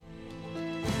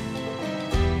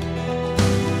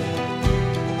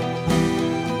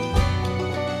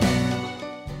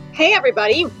Hey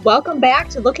everybody, welcome back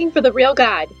to Looking for the Real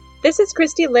God. This is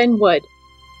Christy Lynn Wood.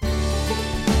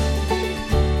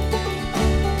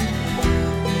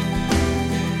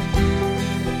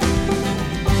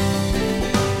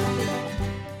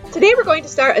 Today we're going to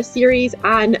start a series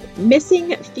on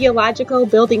missing theological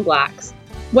building blocks.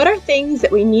 What are things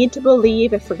that we need to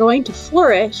believe if we're going to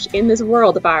flourish in this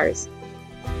world of ours?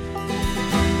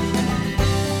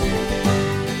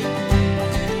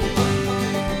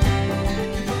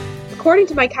 According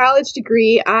to my college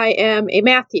degree, I am a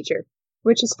math teacher,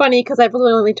 which is funny because I've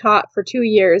only taught for 2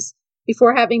 years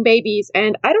before having babies,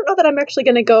 and I don't know that I'm actually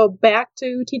going to go back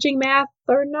to teaching math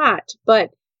or not, but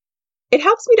it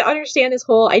helps me to understand this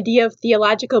whole idea of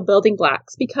theological building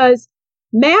blocks because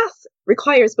math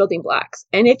requires building blocks,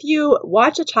 and if you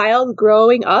watch a child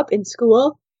growing up in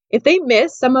school, if they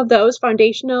miss some of those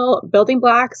foundational building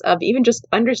blocks of even just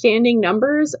understanding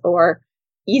numbers or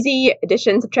easy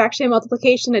addition, subtraction,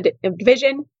 multiplication,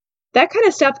 division, that kind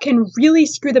of stuff can really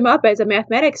screw them up as a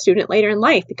mathematics student later in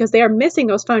life because they are missing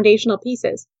those foundational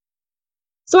pieces.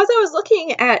 So as I was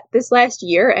looking at this last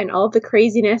year and all of the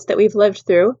craziness that we've lived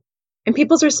through and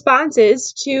people's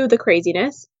responses to the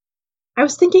craziness, I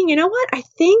was thinking, you know what? I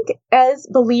think as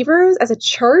believers, as a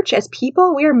church, as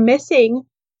people, we are missing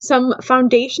some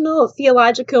foundational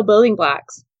theological building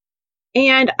blocks.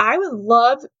 And I would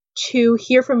love to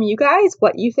hear from you guys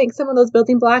what you think some of those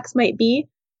building blocks might be,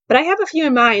 but I have a few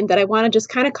in mind that I want to just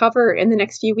kind of cover in the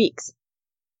next few weeks.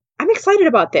 I'm excited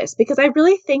about this because I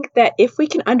really think that if we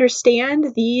can understand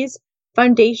these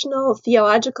foundational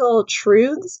theological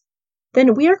truths,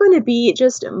 then we are going to be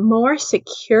just more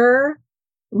secure,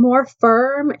 more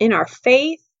firm in our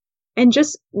faith, and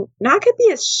just not going to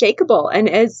be as shakeable and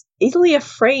as easily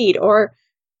afraid or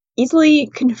easily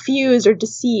confused or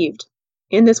deceived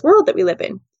in this world that we live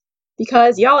in.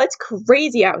 Because, y'all, it's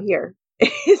crazy out here.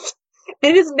 It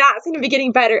is not going to be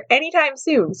getting better anytime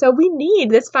soon. So we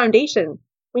need this foundation.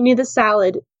 We need this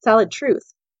solid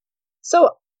truth.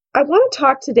 So I want to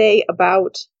talk today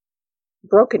about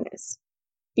brokenness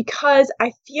because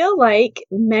I feel like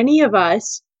many of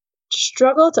us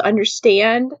struggle to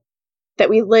understand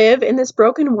that we live in this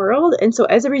broken world. And so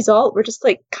as a result, we're just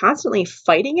like constantly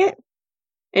fighting it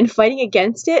and fighting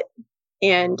against it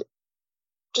and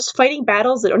just fighting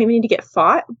battles that don't even need to get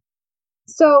fought.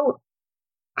 So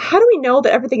how do we know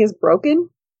that everything is broken?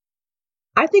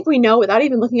 I think we know without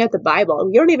even looking at the Bible.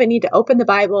 We don't even need to open the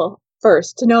Bible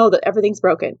first to know that everything's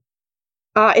broken.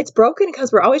 It's broken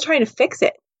because we're always trying to fix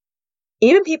it.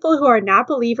 Even people who are not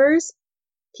believers,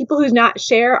 people who not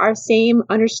share our same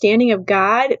understanding of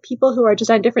God, people who are just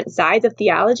on different sides of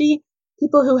theology,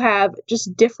 people who have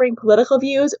just differing political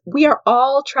views, we are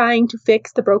all trying to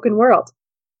fix the broken world.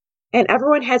 And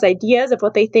everyone has ideas of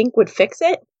what they think would fix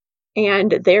it and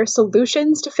their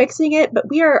solutions to fixing it. But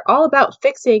we are all about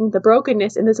fixing the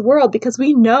brokenness in this world because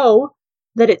we know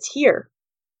that it's here.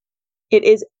 It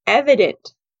is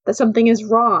evident that something is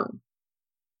wrong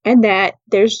and that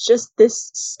there's just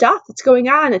this stuff that's going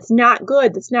on that's not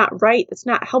good, that's not right, that's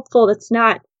not helpful, it's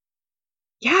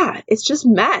just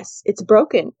mess. It's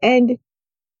broken. And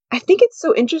I think it's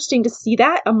so interesting to see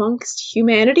that amongst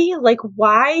humanity. Like,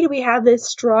 why do we have this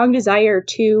strong desire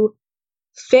to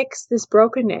fix this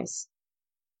brokenness?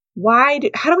 How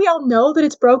do we all know that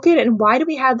it's broken? And why do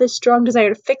we have this strong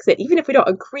desire to fix it? Even if we don't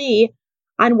agree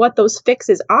on what those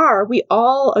fixes are, we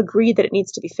all agree that it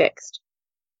needs to be fixed.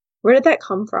 Where did that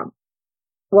come from?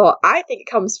 Well, I think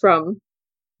it comes from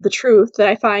the truth that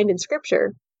I find in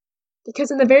Scripture.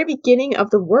 Because in the very beginning of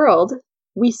the world,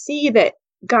 we see that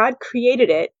God created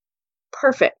it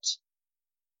perfect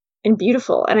and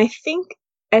beautiful. And I think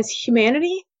as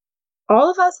humanity,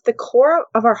 all of us at the core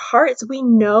of our hearts, we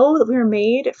know that we were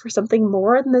made for something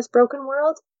more than this broken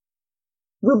world.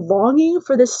 We're longing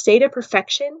for this state of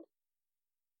perfection.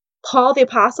 Paul the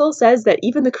Apostle says that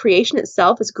even the creation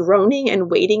itself is groaning and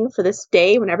waiting for this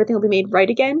day when everything will be made right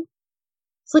again.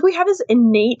 It's like we have this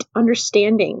innate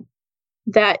understanding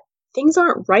that things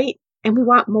aren't right and we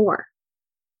want more.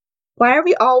 Why are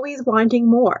we always wanting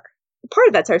more? Part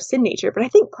of that's our sin nature, but I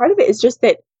think part of it is just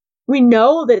that we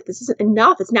know that this isn't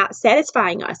enough. It's not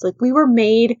satisfying us. Like we were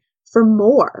made for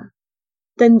more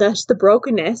than the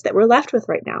brokenness that we're left with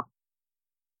right now.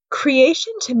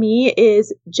 Creation to me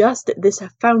is just this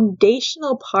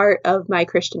foundational part of my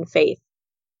Christian faith.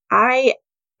 I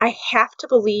have to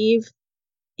believe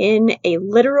in a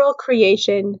literal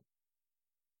creation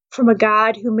from a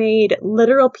God who made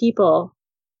literal people.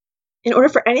 In order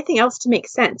for anything else to make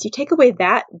sense, you take away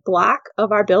that block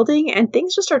of our building and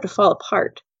things just start to fall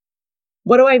apart.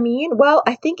 What do I mean? Well,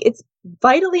 I think it's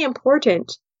vitally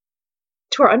important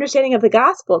to our understanding of the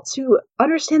gospel, to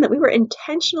understand that we were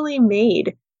intentionally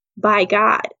made by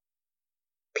God.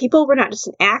 People were not just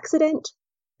an accident.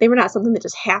 They were not something that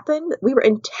just happened. We were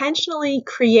intentionally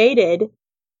created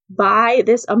by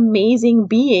this amazing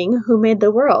being who made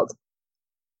the world.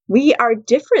 We are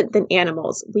different than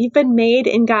animals. We've been made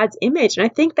in God's image. And I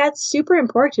think that's super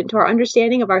important to our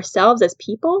understanding of ourselves as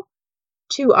people,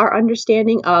 to our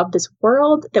understanding of this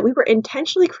world, that we were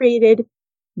intentionally created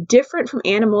different from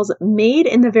animals, made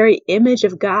in the very image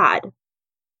of God.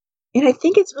 And I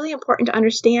think it's really important to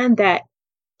understand that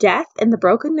death and the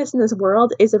brokenness in this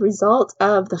world is a result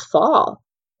of the fall.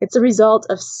 It's a result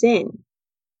of sin.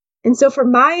 And so for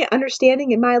my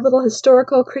understanding and my little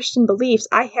historical Christian beliefs,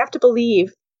 I have to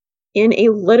believe in a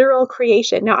literal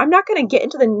creation. Now, I'm not going to get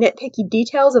into the nitpicky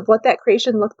details of what that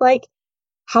creation looked like.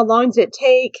 How long did it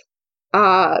take?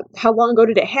 How long ago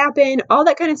did it happen? All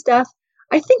that kind of stuff.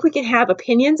 I think we can have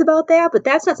opinions about that, but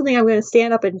that's not something I'm going to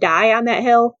stand up and die on that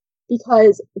hill,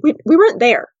 because we weren't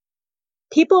there.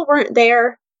 People weren't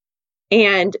there.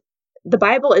 And the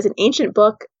Bible is an ancient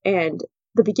book, and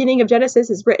the beginning of Genesis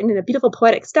is written in a beautiful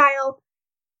poetic style.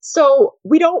 So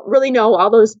we don't really know all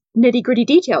those nitty-gritty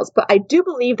details, but I do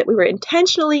believe that we were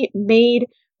intentionally made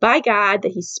by God,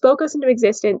 that He spoke us into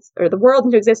existence, or the world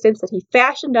into existence, that He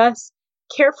fashioned us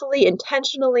carefully,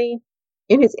 intentionally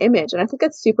in His image. And I think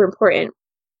that's super important.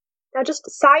 Now, just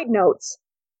side notes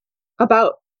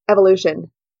about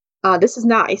evolution. This is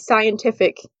not a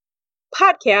scientific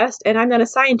podcast, and I'm not a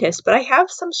scientist, but I have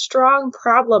some strong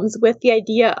problems with the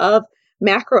idea of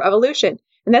macroevolution.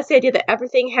 And that's the idea that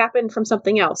everything happened from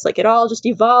something else. Like it all just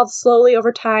evolved slowly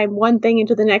over time, one thing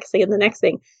into the next thing and the next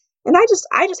thing. And I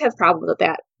just have problems with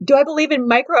that. Do I believe in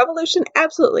microevolution?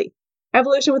 Absolutely.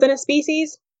 Evolution within a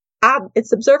species?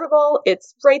 It's observable.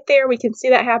 It's right there. We can see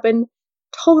that happen.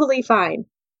 Totally fine.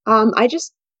 I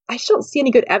just don't see any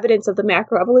good evidence of the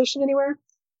macroevolution anywhere.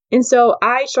 And so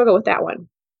I struggle with that one.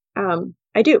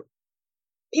 I do.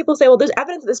 People say, well, there's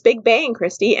evidence of this Big Bang,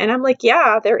 Christy. And I'm like,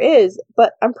 yeah, there is.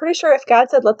 But I'm pretty sure if God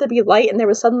said, let there be light, and there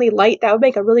was suddenly light, that would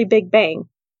make a really big bang.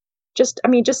 Just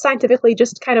scientifically,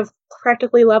 just kind of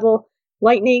practically level,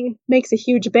 lightning makes a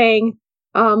huge bang.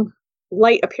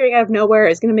 Light appearing out of nowhere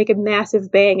is going to make a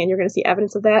massive bang, and you're going to see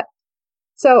evidence of that.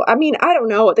 So, I don't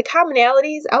know. The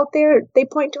commonalities out there, they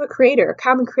point to a creator, a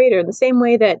common creator, in the same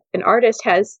way that an artist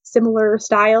has similar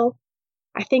style.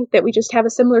 I think that we just have a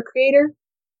similar creator.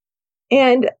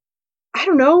 And I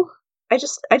don't know.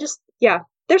 Yeah,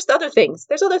 there's other things.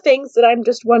 There's other things that I'm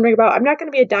just wondering about. I'm not going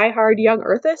to be a diehard young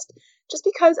earthist just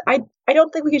because I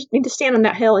don't think we need to stand on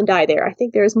that hill and die there. I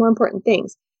think there's more important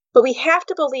things. But we have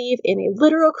to believe in a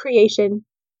literal creation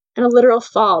and a literal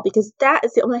fall, because that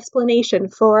is the only explanation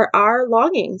for our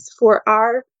longings, for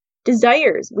our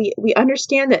desires. We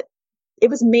understand that it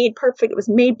was made perfect. It was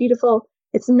made beautiful.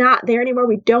 It's not there anymore.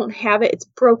 We don't have it. It's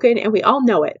broken, and we all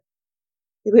know it.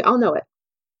 We all know it.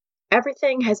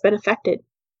 Everything has been affected.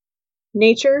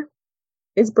 Nature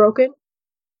is broken.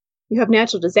 You have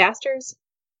natural disasters,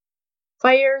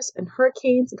 fires and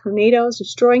hurricanes and tornadoes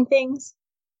destroying things.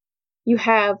 You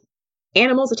have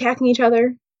animals attacking each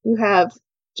other. You have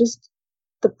just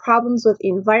the problems with the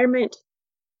environment,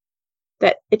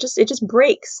 that it just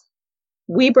breaks.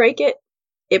 We break it.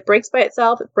 It breaks by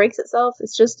itself. It breaks itself.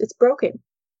 It's broken.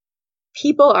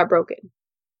 People are broken.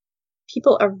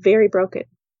 People are very broken.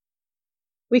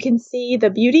 We can see the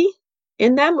beauty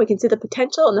in them. We can see the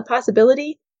potential and the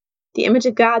possibility, the image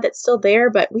of God that's still there,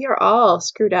 but we are all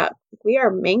screwed up. We are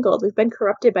mangled. We've been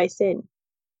corrupted by sin.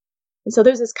 And so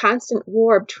there's this constant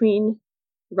war between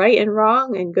right and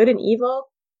wrong and good and evil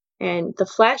and the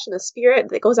flesh and the spirit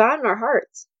that goes on in our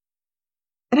hearts.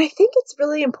 And I think it's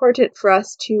really important for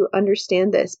us to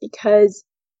understand this, because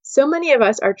so many of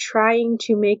us are trying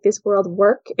to make this world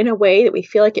work in a way that we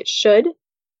feel like it should,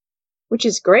 which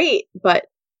is great, but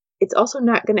it's also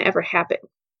not going to ever happen.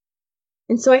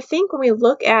 And so I think when we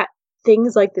look at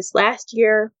things like this last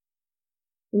year,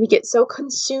 and we get so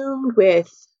consumed with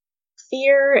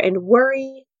fear and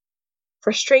worry,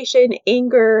 frustration,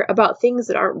 anger about things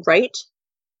that aren't right,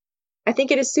 I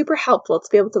think it is super helpful to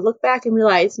be able to look back and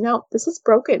realize, no, this is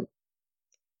broken.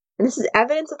 And this is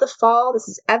evidence of the fall. This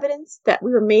is evidence that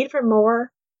we were made for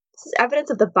more. This is evidence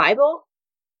of the Bible,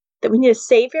 that we need a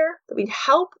savior, that we need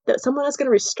help, that someone is going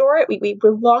to restore it.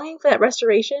 We're longing for that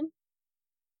restoration.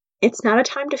 It's not a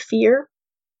time to fear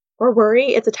or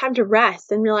worry. It's a time to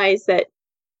rest and realize that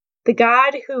the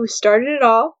God who started it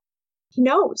all, He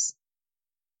knows.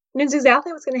 He knows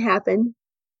exactly what's going to happen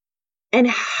and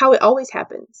how it always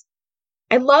happens.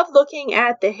 I love looking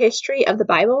at the history of the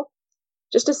Bible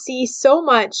just to see so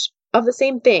much of the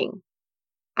same thing.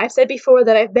 I've said before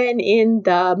that I've been in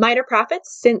the Minor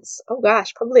Prophets since,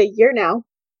 probably a year now.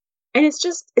 And it's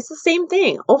the same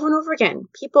thing over and over again.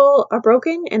 People are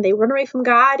broken and they run away from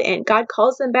God, and God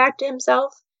calls them back to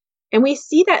himself. And we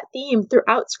see that theme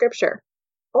throughout Scripture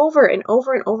over and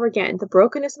over and over again. The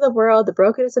brokenness of the world, the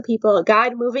brokenness of people,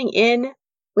 God moving in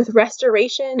with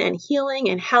restoration and healing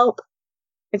and help.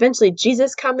 Eventually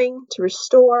Jesus coming to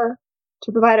restore,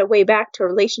 to provide a way back to a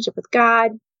relationship with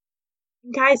God.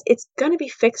 And guys, it's going to be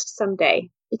fixed someday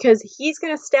because he's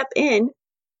going to step in and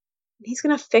he's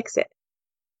going to fix it.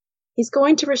 He's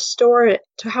going to restore it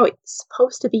to how it's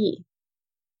supposed to be.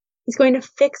 He's going to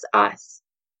fix us.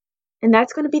 And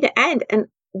that's going to be the end. And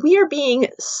we are being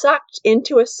sucked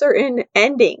into a certain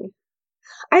ending.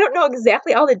 I don't know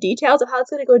exactly all the details of how it's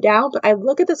going to go down, but I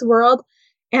look at this world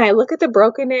and I look at the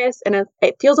brokenness and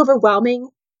it feels overwhelming.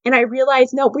 And I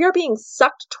realize, no, we are being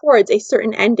sucked towards a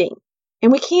certain ending.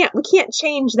 And we can't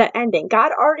change that ending.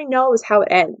 God already knows how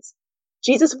it ends.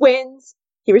 Jesus wins.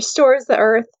 He restores the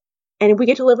earth. And we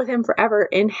get to live with him forever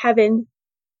in heaven.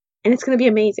 And it's going to be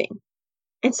amazing.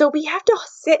 And so we have to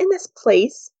sit in this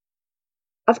place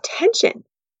of tension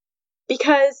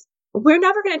because we're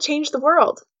never going to change the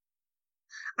world.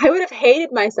 I would have hated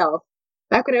myself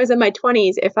back when I was in my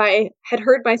 20s if I had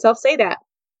heard myself say that.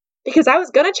 Because I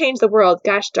was going to change the world.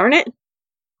 Gosh darn it.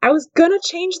 I was going to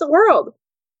change the world.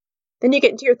 Then you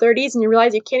get into your 30s and you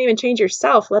realize you can't even change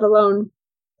yourself, let alone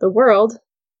the world.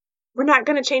 We're not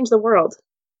going to change the world.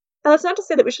 Now, that's not to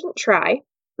say that we shouldn't try.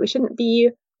 We shouldn't be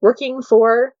working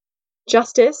for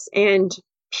justice and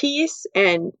peace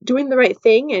and doing the right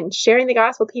thing and sharing the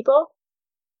gospel with people.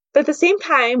 But at the same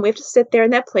time, we have to sit there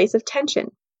in that place of tension.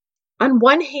 On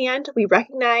one hand, we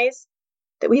recognize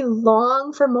that we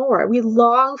long for more. We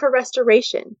long for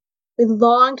restoration. We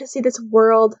long to see this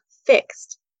world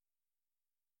fixed.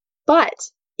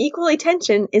 But equally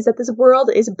tension is that this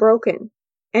world is broken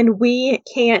and we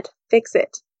can't fix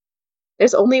it.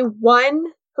 There's only one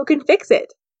who can fix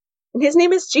it. And his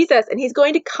name is Jesus, and he's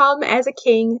going to come as a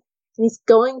king, and he's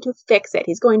going to fix it.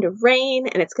 He's going to reign,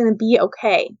 and it's going to be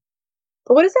okay.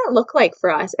 But what does that look like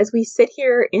for us as we sit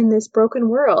here in this broken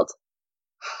world?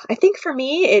 I think for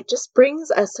me, it just brings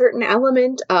a certain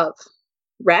element of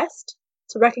rest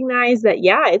to recognize that,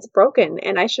 yeah, it's broken,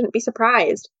 and I shouldn't be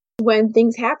surprised when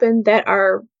things happen that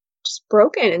are just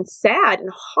broken and sad and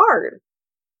hard.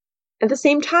 At the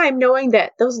same time, knowing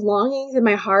that those longings in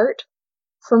my heart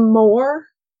for more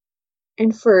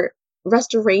and for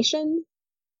restoration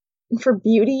and for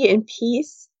beauty and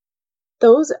peace,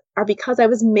 those are because I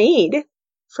was made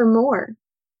for more.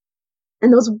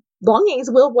 And those longings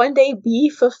will one day be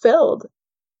fulfilled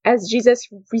as Jesus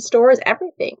restores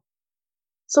everything.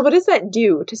 So what does that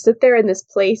do to sit there in this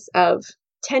place of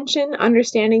tension,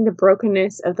 understanding the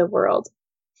brokenness of the world?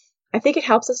 I think it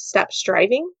helps us to stop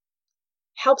striving,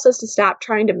 helps us to stop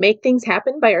trying to make things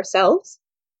happen by ourselves.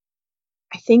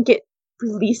 I think it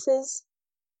releases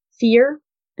fear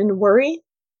and worry,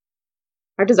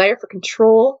 our desire for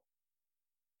control,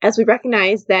 as we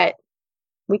recognize that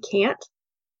we can't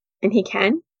and he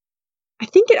can. I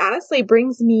think it honestly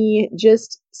brings me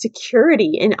just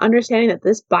security in understanding that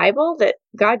this Bible that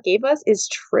God gave us is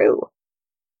true.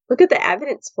 Look at the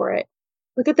evidence for it.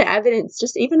 Look at the evidence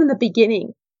just even in the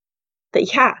beginning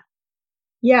that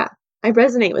yeah, I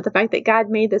resonate with the fact that God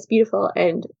made this beautiful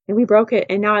and we broke it,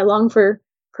 and now I long for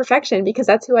perfection because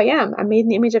that's who I am. I'm made in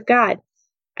the image of God.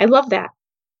 I love that.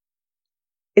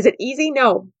 Is it easy?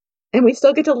 No. And we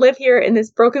still get to live here in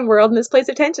this broken world, in this place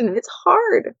of tension, and it's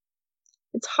hard.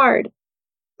 It's hard.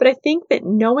 But I think that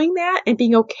knowing that and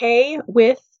being okay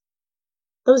with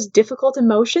those difficult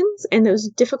emotions and those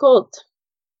difficult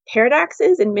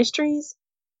paradoxes and mysteries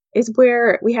is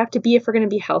where we have to be if we're going to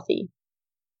be healthy.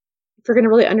 If we're going to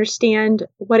really understand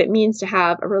what it means to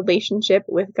have a relationship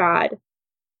with God.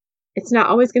 It's not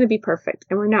always going to be perfect,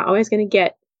 and we're not always going to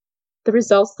get the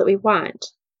results that we want.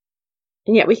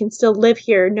 And yet we can still live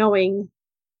here knowing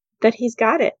that he's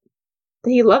got it,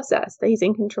 that he loves us, that he's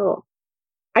in control.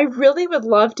 I really would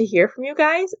love to hear from you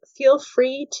guys. Feel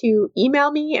free to email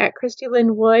me at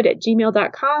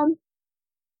christylynnwood@gmail.com.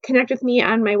 Connect with me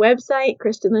on my website,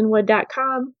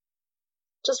 christylynnwood.com.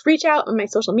 Just reach out on my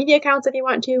social media accounts if you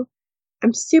want to.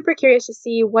 I'm super curious to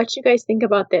see what you guys think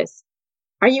about this.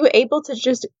 Are you able to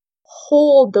just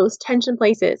hold those tension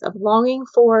places of longing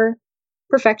for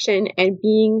perfection and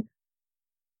being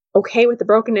okay with the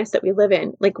brokenness that we live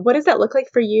in? Like, what does that look like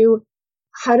for you?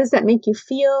 How does that make you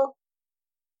feel?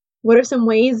 What are some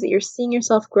ways that you're seeing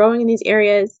yourself growing in these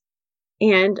areas?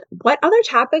 And what other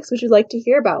topics would you like to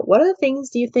hear about? What other things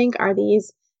do you think are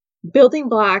these building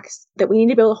blocks that we need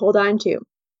to be able to hold on to?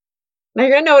 Now,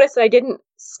 you're going to notice that I didn't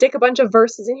stick a bunch of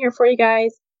verses in here for you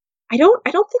guys. I don't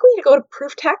think we need to go to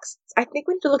proof texts. I think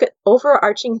we need to look at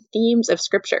overarching themes of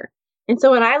Scripture. And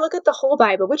so when I look at the whole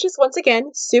Bible, which is once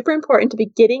again super important to be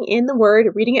getting in the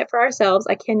Word, reading it for ourselves,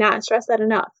 I cannot stress that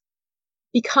enough.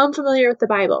 Become familiar with the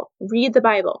Bible. Read the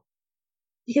Bible.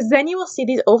 Because then you will see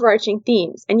these overarching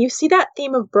themes. And you see that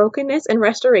theme of brokenness and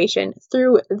restoration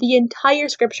through the entire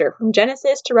Scripture, from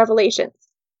Genesis to Revelations.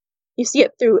 You see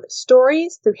it through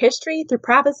stories, through history, through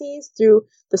prophecies, through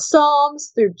the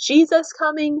Psalms, through Jesus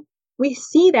coming. We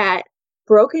see that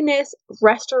brokenness,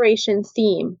 restoration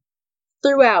theme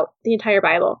throughout the entire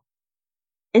Bible.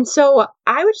 And so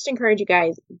I would just encourage you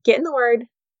guys, get in the Word,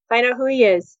 find out who He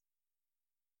is.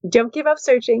 Don't give up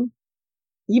searching.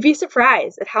 You'd be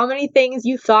surprised at how many things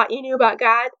you thought you knew about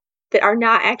God that are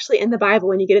not actually in the Bible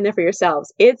when you get in there for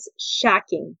yourselves. It's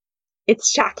shocking. It's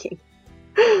shocking.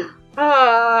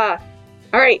 All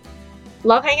right.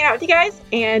 Love hanging out with you guys,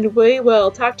 and we will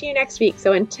talk to you next week.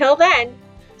 So until then,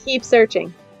 keep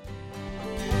searching.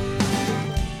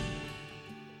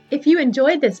 If you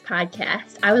enjoyed this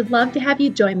podcast, I would love to have you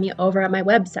join me over on my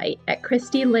website at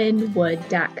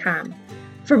ChristyLynnWood.com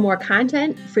for more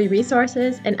content, free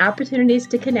resources, and opportunities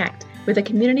to connect with a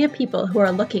community of people who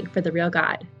are looking for the real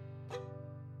God.